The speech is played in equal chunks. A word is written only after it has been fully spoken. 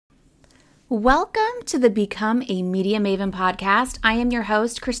Welcome to the Become a Media Maven podcast. I am your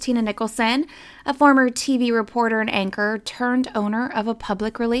host, Christina Nicholson, a former TV reporter and anchor turned owner of a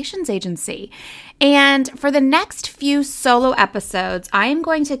public relations agency. And for the next few solo episodes, I am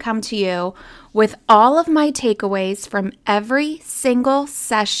going to come to you with all of my takeaways from every single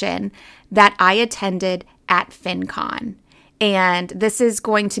session that I attended at FinCon. And this is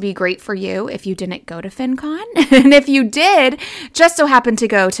going to be great for you if you didn't go to FinCon. And if you did just so happen to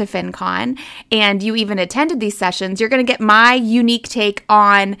go to FinCon and you even attended these sessions, you're going to get my unique take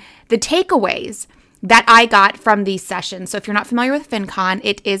on the takeaways that I got from these sessions. So if you're not familiar with FinCon,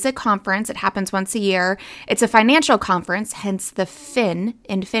 it is a conference. It happens once a year. It's a financial conference, hence the fin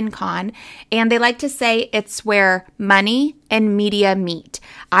in FinCon. And they like to say it's where money and media meet.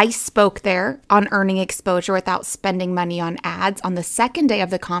 I spoke there on earning exposure without spending money on ads on the second day of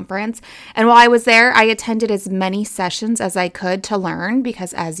the conference. And while I was there, I attended as many sessions as I could to learn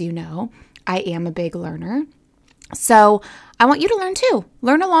because, as you know, I am a big learner. So I want you to learn too.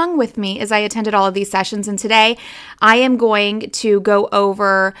 Learn along with me as I attended all of these sessions. And today I am going to go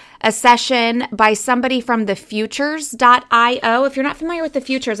over a session by somebody from thefutures.io. If you're not familiar with The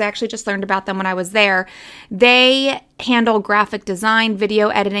Futures, I actually just learned about them when I was there. They handle graphic design, video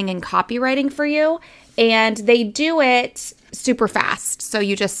editing, and copywriting for you. And they do it super fast. So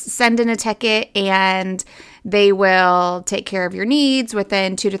you just send in a ticket and they will take care of your needs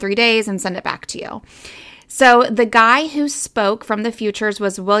within 2 to 3 days and send it back to you. So the guy who spoke from The Futures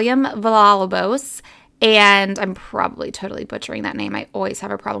was William Villalobos, and I'm probably totally butchering that name. I always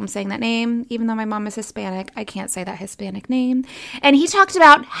have a problem saying that name, even though my mom is Hispanic. I can't say that Hispanic name. And he talked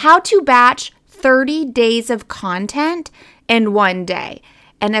about how to batch 30 days of content in one day.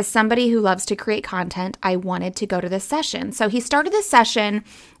 And as somebody who loves to create content, I wanted to go to this session. So he started this session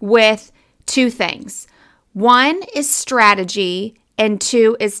with 2 things. One is strategy, and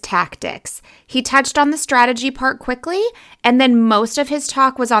 2 is tactics. He touched on the strategy part quickly, and then most of his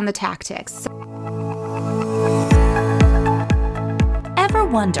talk was on the tactics. Ever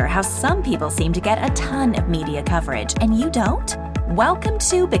wonder how some people seem to get a ton of media coverage and you don't? Welcome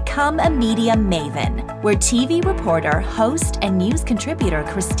to Become a Media Maven, where TV reporter, host, and news contributor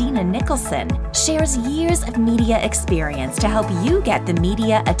Christina Nicholson shares years of media experience to help you get the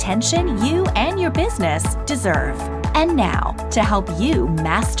media attention you and your business deserve. And now, to help you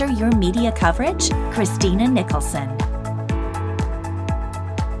master your media coverage, Christina Nicholson.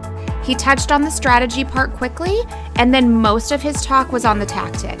 He touched on the strategy part quickly, and then most of his talk was on the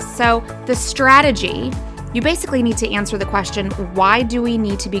tactics. So the strategy, you basically need to answer the question, why do we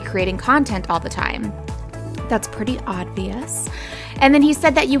need to be creating content all the time? That's pretty obvious. And then he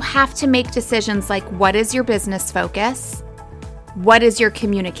said that you have to make decisions like, what is your business focus? What is your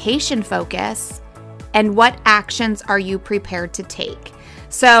communication focus? And what actions are you prepared to take?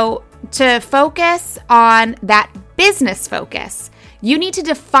 So to focus on that business focus, you need to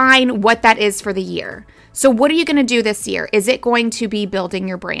define what that is for the year. So what are you going to do this year? Is it going to be building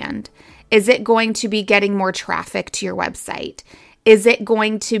your brand? Is it going to be getting more traffic to your website? Is it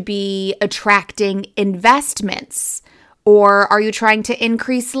going to be attracting investments? Or are you trying to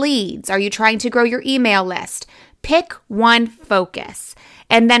increase leads? Are you trying to grow your email list? Pick one focus.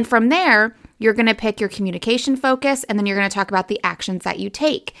 And then from there, you're going to pick your communication focus, and then you're going to talk about the actions that you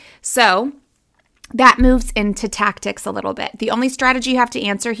take. So that moves into tactics a little bit. The only strategy you have to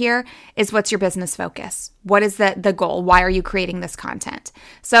answer here is, what's your business focus? What is the goal? Why are you creating this content?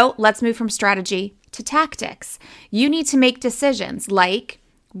 So let's move from strategy to tactics. You need to make decisions like,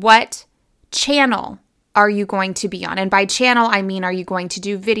 what channel are you going to be on? And by channel, I mean, are you going to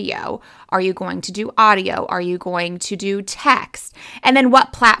do video? Are you going to do audio? Are you going to do text? And then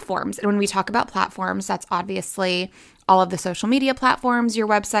what platforms? And when we talk about platforms, that's obviously all of the social media platforms, your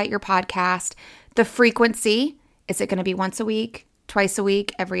website, your podcast. The frequency, is it going to be once a week, twice a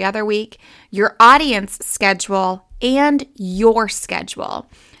week, every other week? Your audience schedule and your schedule.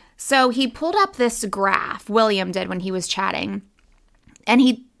 So he pulled up this graph, William did when he was chatting, and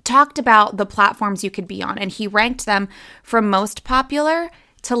he talked about the platforms you could be on, and he ranked them from most popular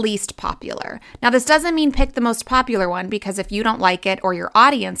to least popular. Now, this doesn't mean pick the most popular one, because if you don't like it or your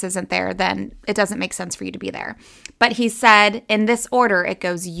audience isn't there, then it doesn't make sense for you to be there. But he said in this order, it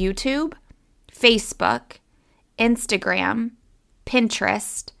goes YouTube, Facebook, Instagram,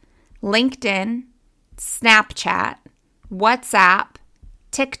 Pinterest, LinkedIn, Snapchat, WhatsApp,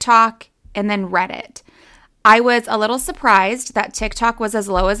 TikTok, and then Reddit. I was a little surprised that TikTok was as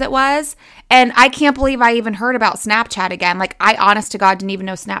low as it was, and I can't believe I even heard about Snapchat again. Like, I honest to God didn't even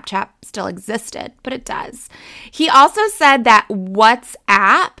know Snapchat still existed, but it does. He also said that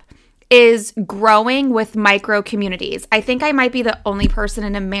WhatsApp is growing with micro communities. I think I might be the only person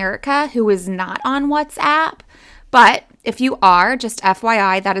in America who is not on WhatsApp, but if you are, just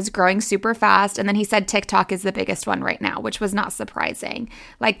FYI, that is growing super fast. And then he said TikTok is the biggest one right now, which was not surprising.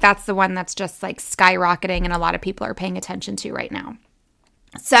 Like that's the one that's just like skyrocketing and a lot of people are paying attention to right now.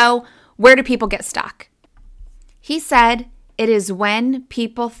 So where do people get stuck? He said it is when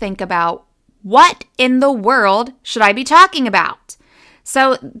people think about what in the world should I be talking about?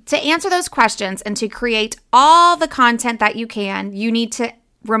 So to answer those questions and to create all the content that you can, you need to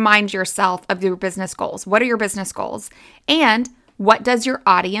remind yourself of your business goals. What are your business goals? And what does your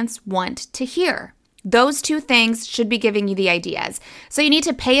audience want to hear? Those two things should be giving you the ideas. So you need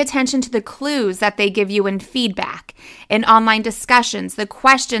to pay attention to the clues that they give you in feedback, in online discussions, the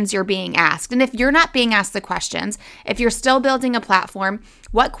questions you're being asked. And if you're not being asked the questions, if you're still building a platform,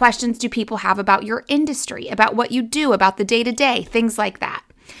 what questions do people have about your industry, about what you do, about the day-to-day, things like that.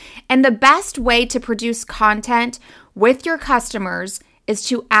 And the best way to produce content with your customers is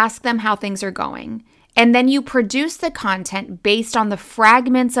to ask them how things are going. And then you produce the content based on the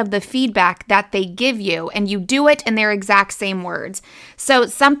fragments of the feedback that they give you, and you do it in their exact same words. So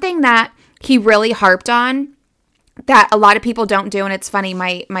something that he really harped on that a lot of people don't do, and it's funny,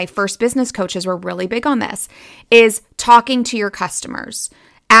 my first business coaches were really big on this, is talking to your customers.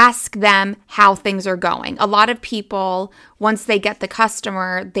 Ask them how things are going. A lot of people, once they get the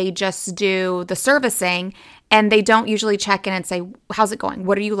customer, they just do the servicing and they don't usually check in and say, how's it going?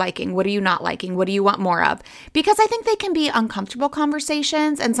 What are you liking? What are you not liking? What do you want more of? Because I think they can be uncomfortable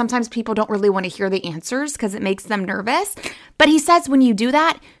conversations and sometimes people don't really want to hear the answers because it makes them nervous. But he says when you do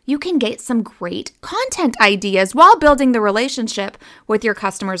that, you can get some great content ideas while building the relationship with your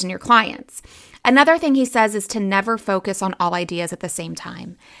customers and your clients. Another thing he says is to never focus on all ideas at the same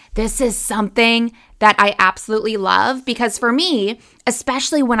time. This is something that I absolutely love because for me,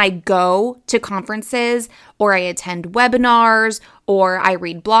 especially when I go to conferences or I attend webinars or I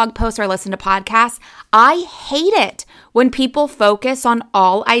read blog posts or listen to podcasts, I hate it when people focus on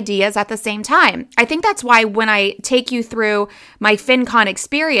all ideas at the same time. I think that's why when I take you through my FinCon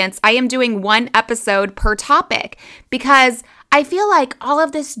experience, I am doing one episode per topic because I feel like all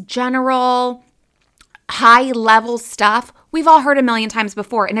of this general high-level stuff, we've all heard a million times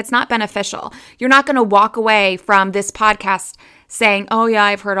before, and it's not beneficial. You're not going to walk away from this podcast saying, oh yeah,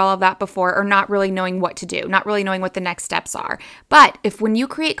 I've heard all of that before, or not really knowing what to do, not really knowing what the next steps are. But if when you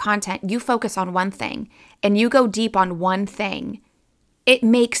create content, you focus on one thing, and you go deep on one thing, it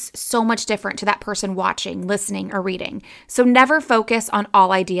makes so much different to that person watching, listening, or reading. So never focus on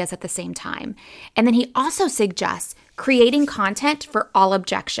all ideas at the same time. And then he also suggests creating content for all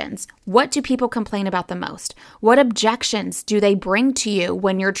objections. What do people complain about the most? What objections do they bring to you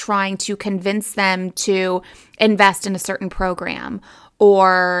when you're trying to convince them to invest in a certain program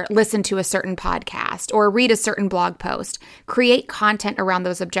or listen to a certain podcast or read a certain blog post? Create content around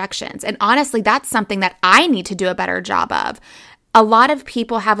those objections. And honestly, that's something that I need to do a better job of. A lot of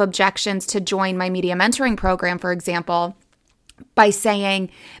people have objections to join my media mentoring program, for example, by saying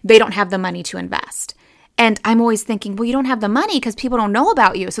they don't have the money to invest. And I'm always thinking, well, you don't have the money because people don't know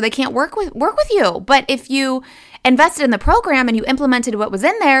about you, so they can't work with you. But if you invested in the program and you implemented what was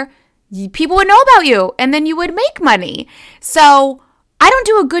in there, people would know about you, and then you would make money. So I don't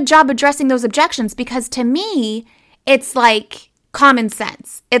do a good job addressing those objections because to me, it's like common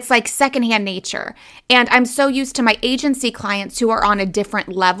sense. It's like secondhand nature. And I'm so used to my agency clients who are on a different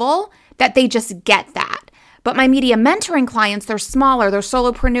level that they just get that. But my media mentoring clients, they're smaller, they're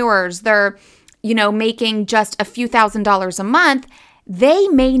solopreneurs, they're making just a few $1,000s a month, they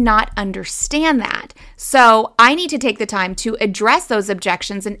may not understand that. So I need to take the time to address those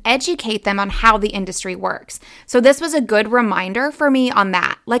objections and educate them on how the industry works. So this was a good reminder for me on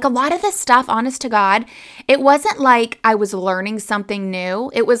that. Like a lot of this stuff, honest to God, it wasn't like I was learning something new.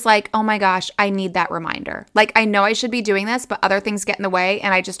 It was like, oh my gosh, I need that reminder. Like I know I should be doing this, but other things get in the way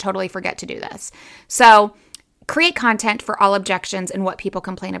and I just totally forget to do this. So create content for all objections and what people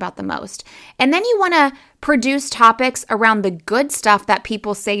complain about the most. And then you want to produce topics around the good stuff that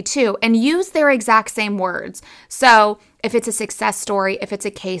people say too, and use their exact same words. So if it's a success story, if it's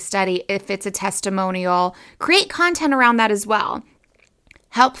a case study, if it's a testimonial, create content around that as well.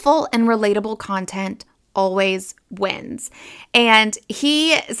 Helpful and relatable content always wins. And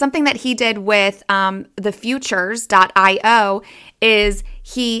something that he did with thefutures.io is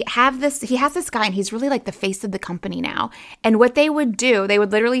he has this guy and he's really like the face of the company now. And what they would do, they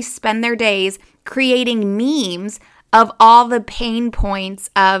would literally spend their days creating memes of all the pain points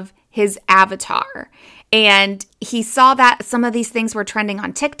of his avatar. And he saw that some of these things were trending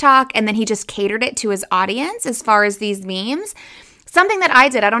on TikTok and then he just catered it to his audience as far as these memes. Something that I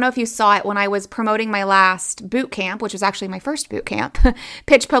did, I don't know if you saw it when I was promoting my last boot camp, which was actually my first boot camp,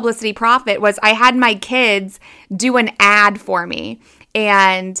 Pitch Publicity Profit, was I had my kids do an ad for me.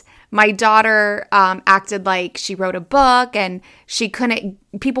 And my daughter acted like she wrote a book and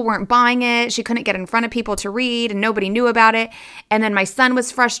people weren't buying it. She couldn't get in front of people to read and nobody knew about it. And then my son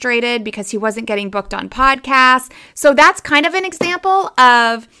was frustrated because he wasn't getting booked on podcasts. So that's kind of an example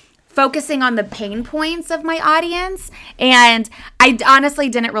of focusing on the pain points of my audience. And I honestly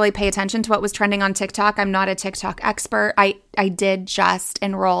didn't really pay attention to what was trending on TikTok. I'm not a TikTok expert. I did just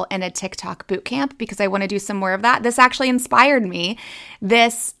enroll in a TikTok boot camp because I want to do some more of that. This actually inspired me,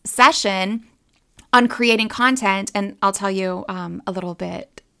 this session on creating content. And I'll tell you a little bit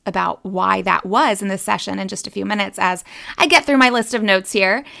about why that was in this session in just a few minutes as I get through my list of notes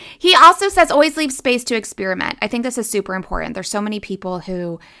here. He also says always leave space to experiment. I think this is super important. There's so many people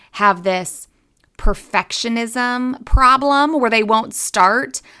who have this perfectionism problem where they won't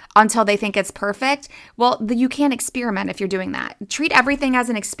start until they think it's perfect. Well, you can't experiment if you're doing that. Treat everything as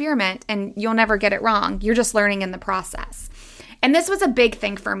an experiment and you'll never get it wrong. You're just learning in the process. And this was a big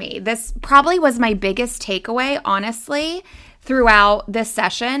thing for me. This probably was my biggest takeaway, honestly, throughout this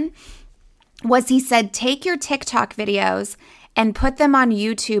session, was he said, take your TikTok videos and put them on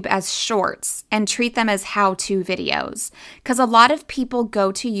YouTube as shorts and treat them as how-to videos. Because a lot of people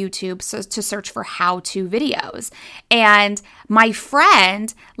go to YouTube to search for how-to videos. And my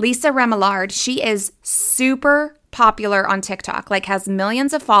friend, Lisa Remillard, she is super popular on TikTok, like has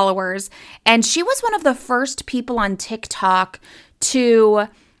millions of followers. And she was one of the first people on TikTok to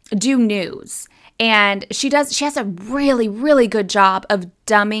do news. And she has a really, really good job of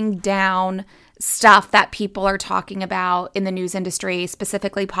dumbing down stuff that people are talking about in the news industry,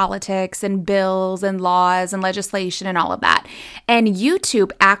 specifically politics and bills and laws and legislation and all of that. And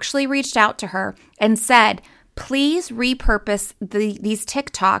YouTube actually reached out to her and said, please repurpose these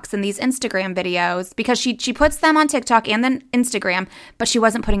TikToks and these Instagram videos, because she puts them on TikTok and then Instagram, but she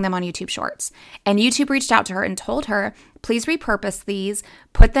wasn't putting them on YouTube Shorts. And YouTube reached out to her and told her, please repurpose these,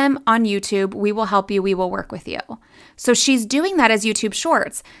 put them on YouTube. We will help you. We will work with you. So she's doing that as YouTube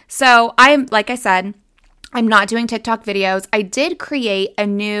Shorts. So like I said, I'm not doing TikTok videos. I did create a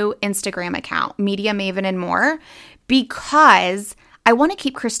new Instagram account, Media Maven and More, because I want to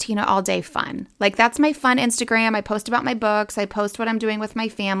keep Christina All Day fun. Like, that's my fun Instagram. I post about my books. I post what I'm doing with my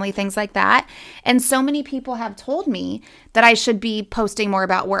family, things like that. And so many people have told me that I should be posting more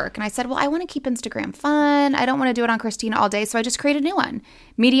about work. And I said, well, I want to keep Instagram fun. I don't want to do it on Christina All Day. So I just created a new one,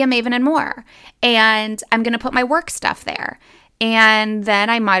 Media Maven and More. And I'm going to put my work stuff there. And then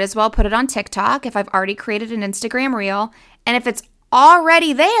I might as well put it on TikTok if I've already created an Instagram reel. And if it's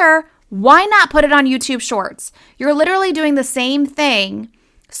already there, why not put it on YouTube Shorts? You're literally doing the same thing,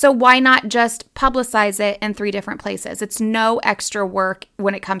 so why not just publicize it in 3 different places? It's no extra work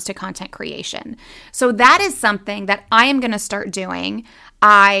when it comes to content creation. So that is something that I am going to start doing.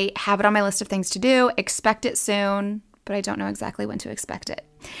 I have it on my list of things to do. Expect it soon, but I don't know exactly when to expect it.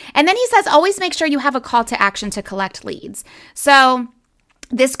 And then he says, always make sure you have a call to action to collect leads. So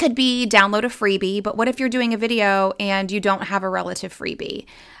this could be download a freebie, but what if you're doing a video and you don't have a relative freebie?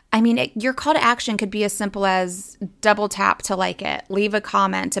 I mean, your call to action could be as simple as double tap to like it, leave a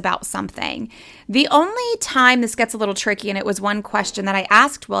comment about something. The only time this gets a little tricky, and it was one question that I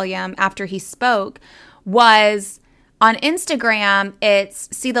asked William after he spoke, was on Instagram, it's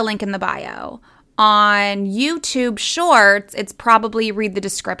see the link in the bio. On YouTube Shorts, it's probably read the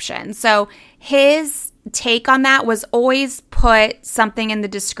description. So his take on that was always put something in the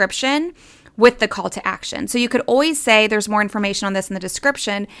description with the call to action. So you could always say there's more information on this in the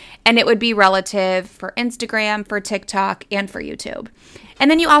description, and it would be relative for Instagram, for TikTok, and for YouTube.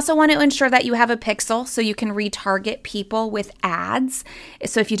 And then you also want to ensure that you have a pixel so you can retarget people with ads.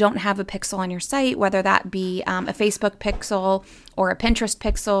 So if you don't have a pixel on your site, whether that be a Facebook pixel or a Pinterest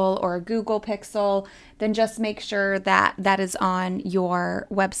pixel or a Google pixel, then just make sure that that is on your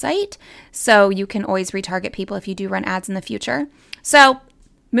website so you can always retarget people if you do run ads in the future. So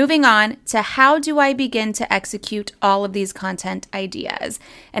moving on to how do I begin to execute all of these content ideas?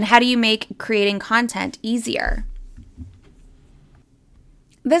 And how do you make creating content easier?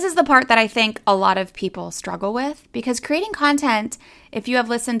 This is the part that I think a lot of people struggle with, because creating content, if you have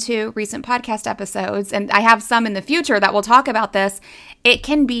listened to recent podcast episodes, and I have some in the future that will talk about this, it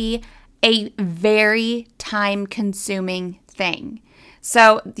can be a very time-consuming thing.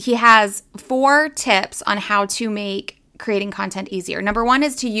 So he has 4 tips on how to make creating content easier. Number 1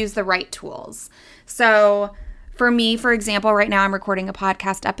 is to use the right tools. So For me, for example, right now I'm recording a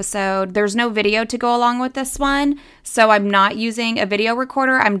podcast episode. There's no video to go along with this one, so I'm not using a video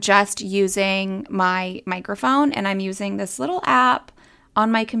recorder. I'm just using my microphone, and I'm using this little app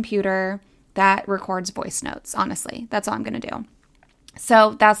on my computer that records voice notes. Honestly, that's all I'm going to do.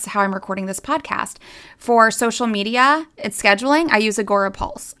 So that's how I'm recording this podcast. For social media and scheduling, I use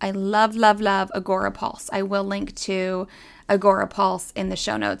Agorapulse. I love, love, love Agorapulse. I will link to Agorapulse in the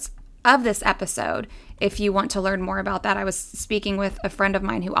show notes of this episode if you want to learn more about that. I was speaking with a friend of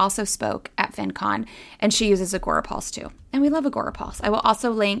mine who also spoke at FinCon, and she uses Agorapulse too. And we love Agorapulse. I will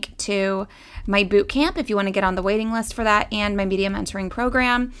also link to my boot camp if you want to get on the waiting list for that, and my media mentoring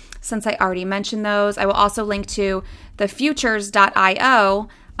program, since I already mentioned those. I will also link to thefutures.io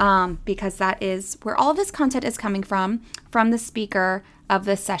because that is where all of this content is coming from the speaker of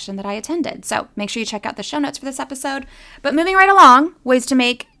this session that I attended. So make sure you check out the show notes for this episode. But moving right along, ways to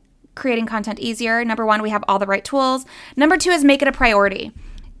make creating content easier. Number 1, we have all the right tools. Number 2 is make it a priority.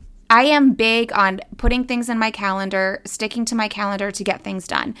 I am big on putting things in my calendar, sticking to my calendar to get things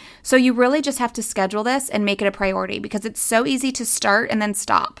done. So you really just have to schedule this and make it a priority because it's so easy to start and then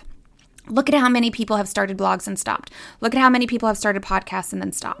stop. Look at how many people have started blogs and stopped. Look at how many people have started podcasts and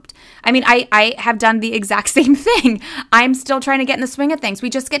then stopped. I mean, I have done the exact same thing. I'm still trying to get in the swing of things. We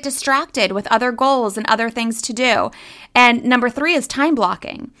just get distracted with other goals and other things to do. And number 3 is time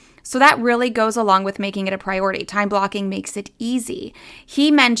blocking. So that really goes along with making it a priority. Time blocking makes it easy. He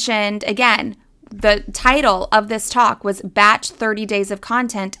mentioned, again, the title of this talk was Batch 30 Days of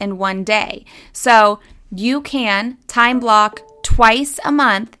Content in 1 Day. So you can time block twice a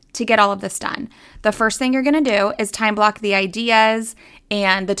month to get all of this done. The first thing you're going to do is time block the ideas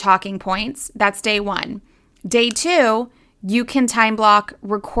and the talking points. That's day 1. Day 2, you can time block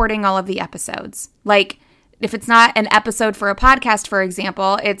recording all of the episodes. Like, if it's not an episode for a podcast, for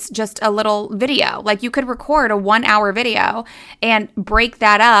example, it's just a little video. Like, you could record a 1-hour video and break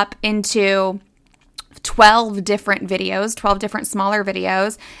that up into 12 different videos, 12 different smaller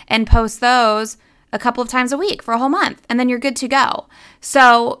videos, and post those a couple of times a week for a whole month, and then you're good to go.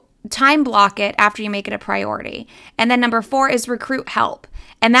 So time block it after you make it a priority. And then number 4 is recruit help.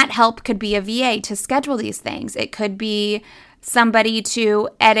 And that help could be a VA to schedule these things. It could be somebody to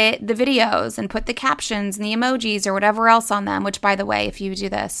edit the videos and put the captions and the emojis or whatever else on them, which, by the way, if you do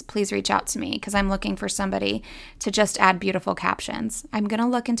this, please reach out to me because I'm looking for somebody to just add beautiful captions. I'm going to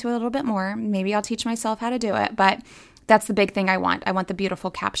look into it a little bit more. Maybe I'll teach myself how to do it, but that's the big thing I want. I want the beautiful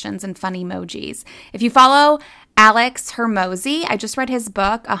captions and fun emojis. If you follow Alex Hormozi, I just read his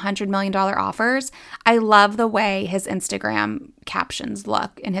book, $100 Million Offers. I love the way his Instagram captions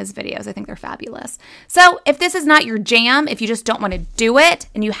look in his videos. I think they're fabulous. So if this is not your jam, if you just don't want to do it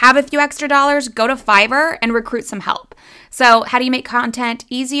and you have a few extra dollars, go to Fiverr and recruit some help. So how do you make content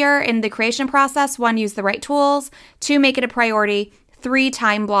easier in the creation process? 1, use the right tools. 2, make it a priority. 3,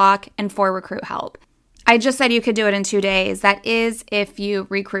 time block. And 4, recruit help. I just said you could do it in 2 days. That is if you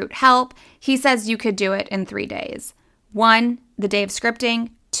recruit help. He says you could do it in 3 days. 1, the day of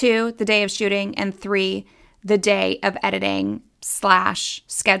scripting. 2, the day of shooting. And 3, the day of editing /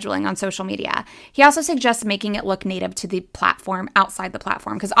 scheduling on social media. He also suggests making it look native to the platform outside the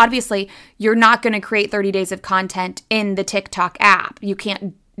platform because obviously you're not going to create 30 days of content in the TikTok app. You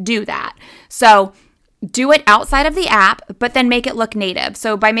can't do that. So do it outside of the app, but then make it look native.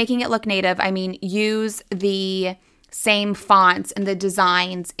 So by making it look native, I mean use the same fonts and the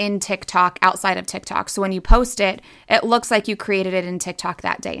designs in TikTok outside of TikTok. So when you post it, it looks like you created it in TikTok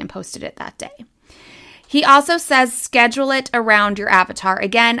that day and posted it that day. He also says schedule it around your avatar.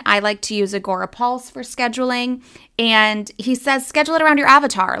 Again, I like to use Agorapulse for scheduling. And he says schedule it around your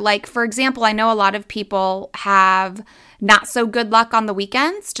avatar. Like, for example, I know a lot of people have not so good luck on the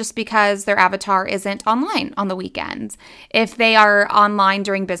weekends just because their avatar isn't online on the weekends. If they are online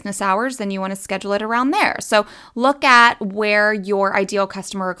during business hours, then you want to schedule it around there. So look at where your ideal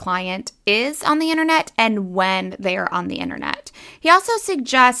customer or client is on the internet and when they are on the internet. He also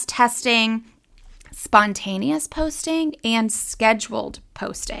suggests testing spontaneous posting and scheduled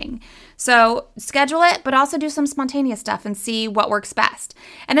posting. So schedule it, but also do some spontaneous stuff and see what works best.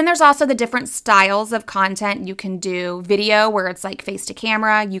 And then there's also the different styles of content. You can do video where it's like face to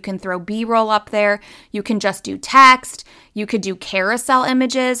camera. You can throw B-roll up there. You can just do text. You could do carousel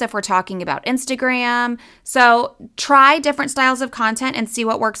images if we're talking about Instagram. So try different styles of content and see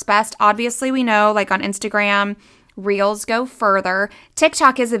what works best. Obviously, we know like on Instagram, Reels go further.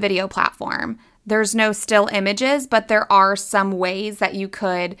 TikTok is a video platform. There's no still images, but there are some ways that you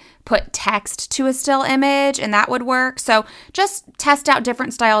could put text to a still image and that would work. So just test out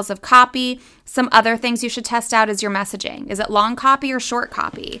different styles of copy. Some other things you should test out is your messaging. Is it long copy or short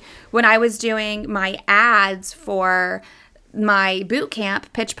copy? When I was doing my ads for my boot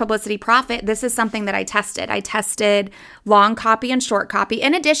camp, Pitch Publicity Profit, this is something that I tested. I tested long copy and short copy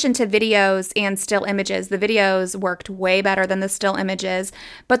in addition to videos and still images. The videos worked way better than the still images,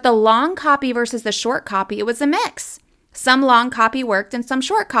 but the long copy versus the short copy, it was a mix. Some long copy worked and some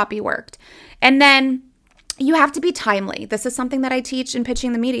short copy worked. And then you have to be timely. This is something that I teach in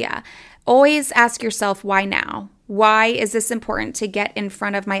Pitching the Media. Always ask yourself, why now? Why is this important to get in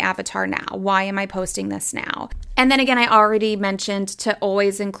front of my avatar now? Why am I posting this now? And then again, I already mentioned to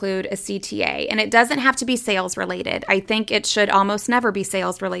always include a CTA, and it doesn't have to be sales related. I think it should almost never be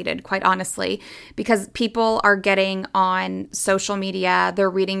sales related, quite honestly, because people are getting on social media, they're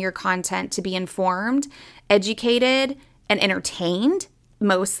reading your content to be informed, educated, and entertained.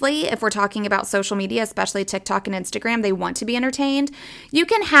 Mostly, if we're talking about social media, especially TikTok and Instagram, they want to be entertained. You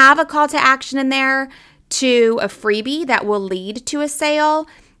can have a call to action in there to a freebie that will lead to a sale.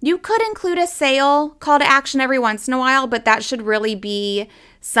 You could include a sale call to action every once in a while, but that should really be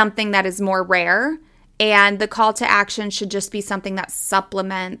something that is more rare. And the call to action should just be something that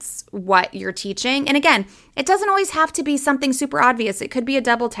supplements what you're teaching. And again, it doesn't always have to be something super obvious. It could be a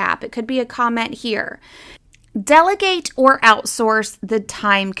double tap. It could be a comment here. Delegate or outsource the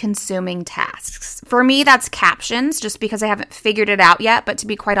time-consuming tasks. For me, that's captions, just because I haven't figured it out yet. But to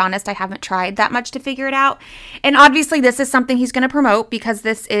be quite honest, I haven't tried that much to figure it out. And obviously, this is something he's going to promote because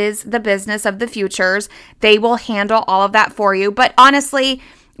this is the business of the futures. They will handle all of that for you. But honestly,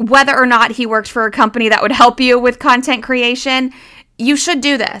 whether or not he worked for a company that would help you with content creation, you should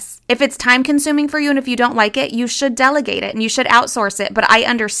do this. If it's time consuming for you and if you don't like it, you should delegate it and you should outsource it. But I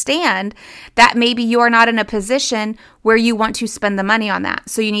understand that maybe you are not in a position where you want to spend the money on that.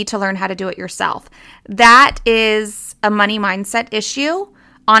 So you need to learn how to do it yourself. That is a money mindset issue,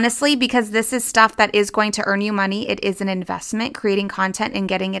 honestly, because this is stuff that is going to earn you money. It is an investment. Creating content and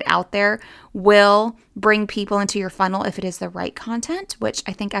getting it out there will bring people into your funnel if it is the right content, which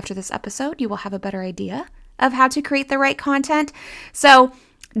I think after this episode, you will have a better idea of how to create the right content. So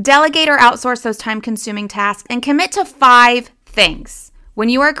delegate or outsource those time-consuming tasks and commit to 5 things. When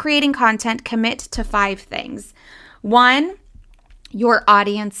you are creating content, commit to 5 things. 1, your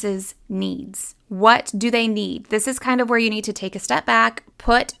audience's needs. What do they need? This is kind of where you need to take a step back,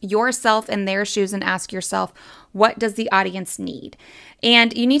 put yourself in their shoes and ask yourself, what does the audience need?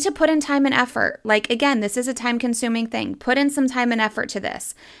 And you need to put in time and effort. Like, again, this is a time-consuming thing. Put in some time and effort to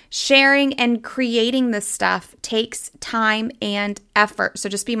this. Sharing and creating this stuff takes time and effort. So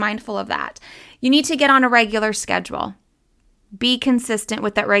just be mindful of that. You need to get on a regular schedule. Be consistent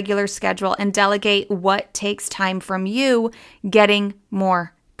with that regular schedule and delegate what takes time from you getting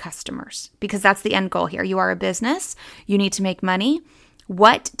more customers, because that's the end goal here. You are a business. You need to make money.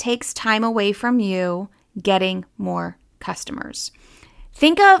 What takes time away from you getting more customers?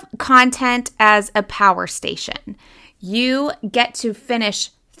 Think of content as a power station. You get to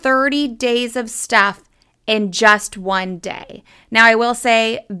finish 30 days of stuff in just one day. Now, I will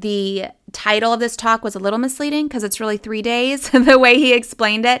say the title of this talk was a little misleading because it's really 3 days, the way he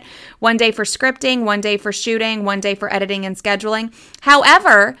explained it. 1 day for scripting, 1 day for shooting, 1 day for editing and scheduling.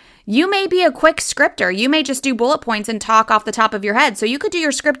 However, you may be a quick scripter. You may just do bullet points and talk off the top of your head. So you could do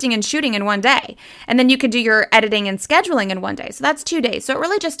your scripting and shooting in 1 day, and then you could do your editing and scheduling in 1 day. So that's 2 days. So it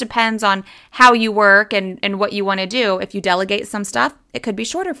really just depends on how you work and what you want to do. If you delegate some stuff, it could be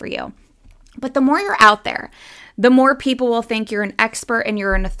shorter for you. But the more you're out there, the more people will think you're an expert and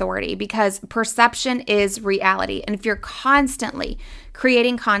you're an authority, because perception is reality. And if you're constantly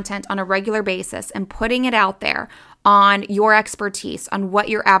creating content on a regular basis and putting it out there on your expertise, on what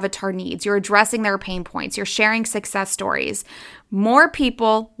your avatar needs, you're addressing their pain points, you're sharing success stories, more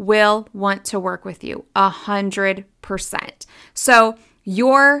people will want to work with you 100%. So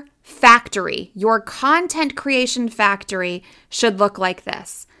your factory, your content creation factory should look like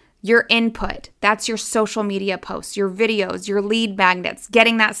this. Your input, that's your social media posts, your videos, your lead magnets,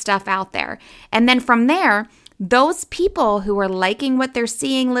 getting that stuff out there. And then from there, those people who are liking what they're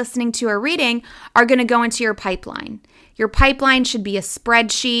seeing, listening to, or reading are going to go into your pipeline. Your pipeline should be a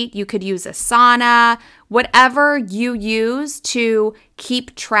spreadsheet. You could use Asana, whatever you use to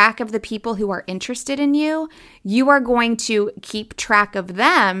keep track of the people who are interested in you. You are going to keep track of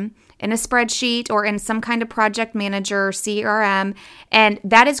them in a spreadsheet or in some kind of project manager or CRM, and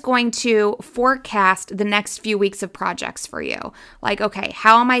that is going to forecast the next few weeks of projects for you. Like, okay,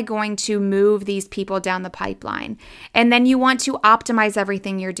 how am I going to move these people down the pipeline? And then you want to optimize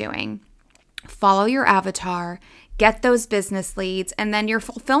everything you're doing. follow your avatar, get those business leads, and then your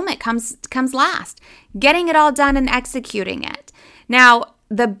fulfillment comes last. Getting it all done and executing it. Now,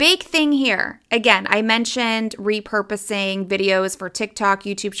 the big thing here, again, I mentioned repurposing videos for TikTok,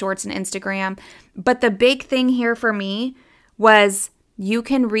 YouTube Shorts, and Instagram, but the big thing here for me was you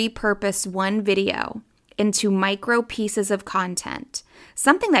can repurpose one video into micro pieces of content.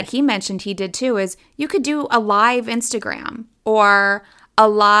 Something that he mentioned he did too is you could do a live Instagram or a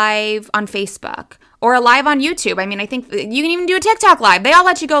live on Facebook or a live on YouTube. I mean, I think you can even do a TikTok live. They all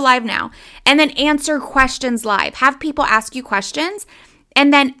let you go live now. And then answer questions live. Have people ask you questions.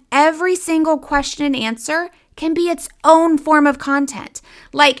 And then every single question and answer can be its own form of content.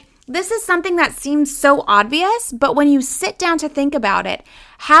 Like, this is something that seems so obvious, but when you sit down to think about it,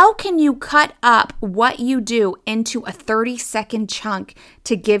 how can you cut up what you do into a 30-second chunk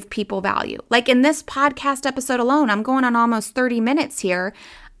to give people value? Like in this podcast episode alone, I'm going on almost 30 minutes here.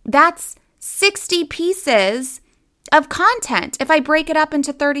 That's 60 pieces of content if I break it up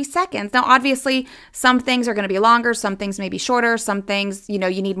into 30 seconds. Now, obviously, some things are going to be longer, some things may be shorter, some things, you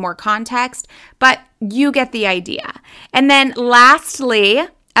need more context, but you get the idea. And then lastly,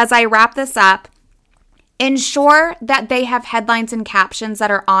 as I wrap this up, ensure that they have headlines and captions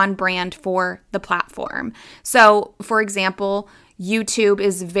that are on brand for the platform. So, for example, YouTube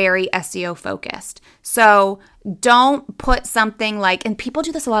is very SEO focused. So don't put something like, and people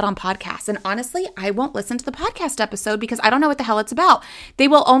do this a lot on podcasts, and honestly, I won't listen to the podcast episode because I don't know what the hell it's about. They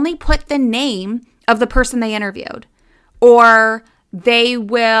will only put the name of the person they interviewed, or they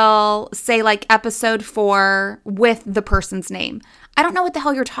will say like episode 4 with the person's name. I don't know what the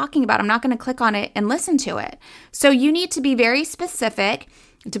hell you're talking about. I'm not going to click on it and listen to it. So you need to be very specific.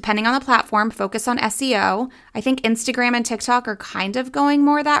 Depending on the platform, focus on SEO. I think Instagram and TikTok are kind of going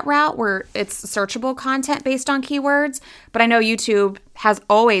more that route where it's searchable content based on keywords, but I know YouTube has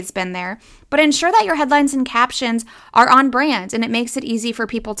always been there. But ensure that your headlines and captions are on brand, and it makes it easy for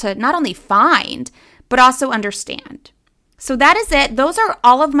people to not only find, but also understand. So that is it. Those are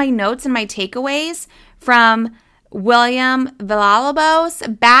all of my notes and my takeaways from William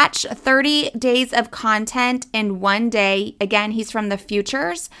Villalobos, batch 30 days of content in one day. Again, he's from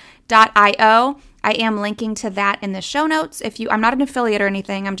thefutures.io. I am linking to that in the show notes. I'm not an affiliate or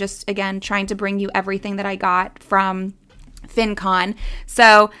anything. I'm just, again, trying to bring you everything that I got from FinCon.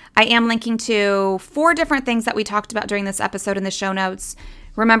 So I am linking to 4 different things that we talked about during this episode in the show notes.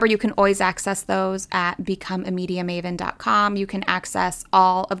 Remember, you can always access those at becomeamediamaven.com. You can access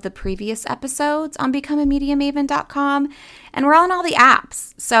all of the previous episodes on becomeamediamaven.com. And we're on all the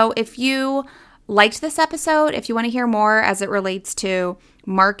apps. So if you liked this episode, if you want to hear more as it relates to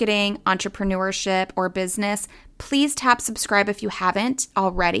marketing, entrepreneurship, or business, please tap subscribe if you haven't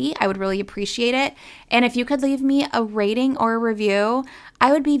already. I would really appreciate it. And if you could leave me a rating or a review,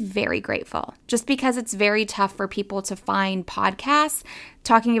 I would be very grateful, just because it's very tough for people to find podcasts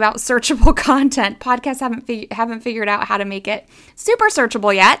talking about searchable content. Podcasts haven't figured out how to make it super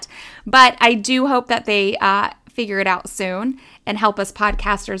searchable yet, but I do hope that they figure it out soon and help us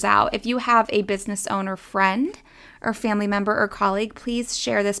podcasters out. If you have a business owner friend or family member or colleague, please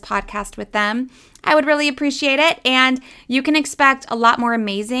share this podcast with them. I would really appreciate it. And you can expect a lot more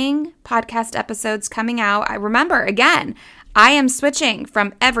amazing podcast episodes coming out. I remember, again, I am switching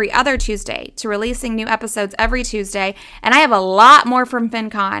from every other Tuesday to releasing new episodes every Tuesday. And I have a lot more from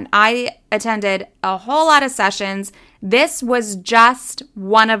FinCon. I attended a whole lot of sessions. This was just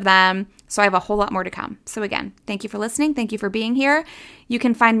one of them. So I have a whole lot more to come. So again, thank you for listening. Thank you for being here. You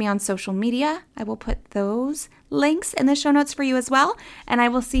can find me on social media. I will put those links in the show notes for you as well. And I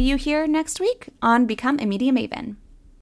will see you here next week on Become a Media Maven.